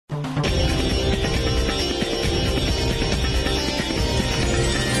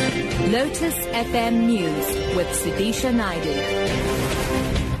Lotus FM News with SUDISHA Naidu.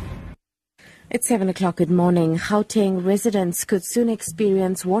 It's 7 o'clock. Good morning. Gauteng residents could soon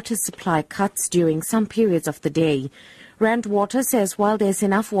experience water supply cuts during some periods of the day. Rand Water says while there's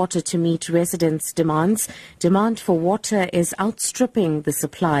enough water to meet residents' demands, demand for water is outstripping the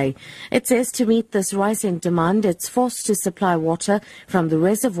supply. It says to meet this rising demand, it's forced to supply water from the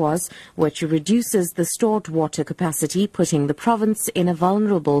reservoirs, which reduces the stored water capacity, putting the province in a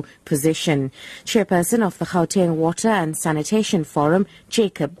vulnerable position. Chairperson of the Gauteng Water and Sanitation Forum,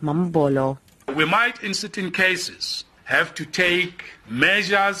 Jacob Mamabolo. We might, in certain cases, have to take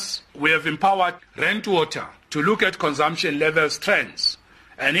measures. We have empowered Rand Water to look at consumption levels trends.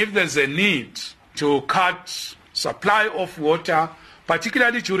 And if there's a need to cut supply of water,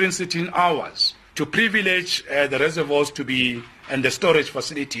 particularly during certain hours, to privilege the reservoirs to be and the storage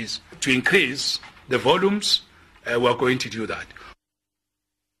facilities to increase the volumes, we're going to do that.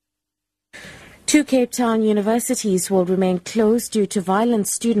 Two Cape Town universities will remain closed due to violent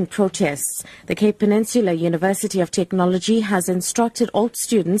student protests. The Cape Peninsula University of Technology has instructed all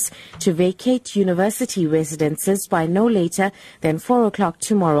students to vacate university residences by no later than 4 o'clock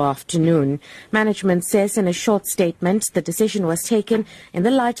tomorrow afternoon. Management says in a short statement the decision was taken in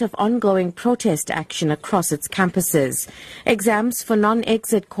the light of ongoing protest action across its campuses. Exams for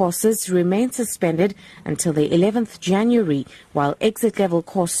non-exit courses remain suspended until the 11th January, while exit-level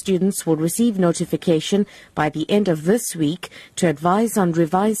course students will receive notification by the end of this week to advise on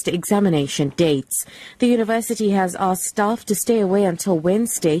revised examination dates. The university has asked staff to stay away until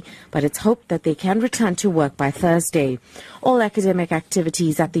Wednesday, but it's hoped that they can return to work by Thursday. All academic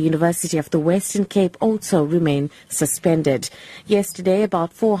activities at the University of the Western Cape also remain suspended. Yesterday,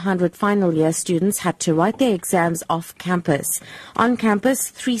 about 400 final year students had to write their exams off campus. On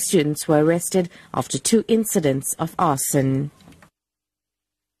campus, 3 students were arrested after 2 incidents of arson.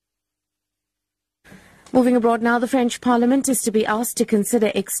 Moving abroad now, the French Parliament is to be asked to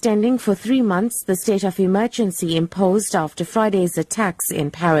consider extending for 3 months the state of emergency imposed after Friday's attacks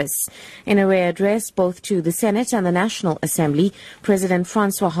in Paris. In a rare address both to the Senate and the National Assembly, President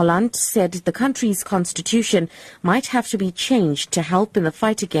François Hollande said the country's constitution might have to be changed to help in the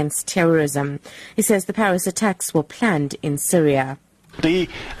fight against terrorism. He says the Paris attacks were planned in Syria. The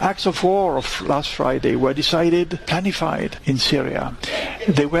acts of war of last Friday were planified in Syria.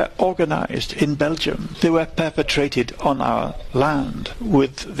 They were organized in Belgium. They were perpetrated on our land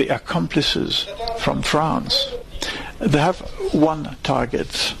with the accomplices from France. They have one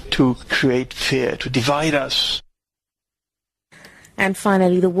target: to create fear, to divide us. And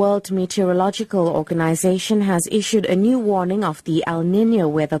finally, the World Meteorological Organization has issued a new warning of the El Niño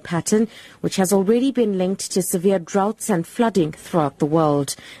weather pattern, which has already been linked to severe droughts and flooding throughout the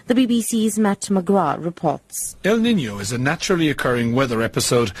world. The BBC's Matt McGrath reports. El Niño is a naturally occurring weather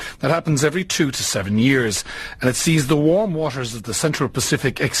episode that happens every 2 to 7 years, and it sees the warm waters of the Central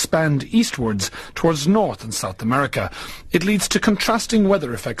Pacific expand eastwards towards North and South America. It leads to contrasting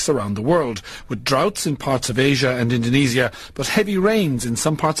weather effects around the world, with droughts in parts of Asia and Indonesia, but heavy rains in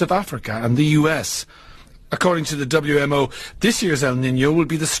some parts of Africa and the US. According to the WMO, this year's El Niño will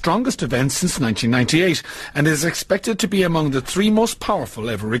be the strongest event since 1998 and is expected to be among the 3 most powerful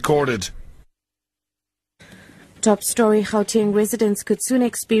ever recorded. Top story: Gauteng residents could soon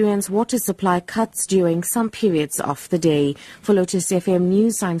experience water supply cuts during some periods of the day. For Lotus FM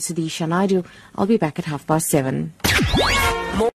News, I'm SUDISHA Naidu. I'll be back at 7:30.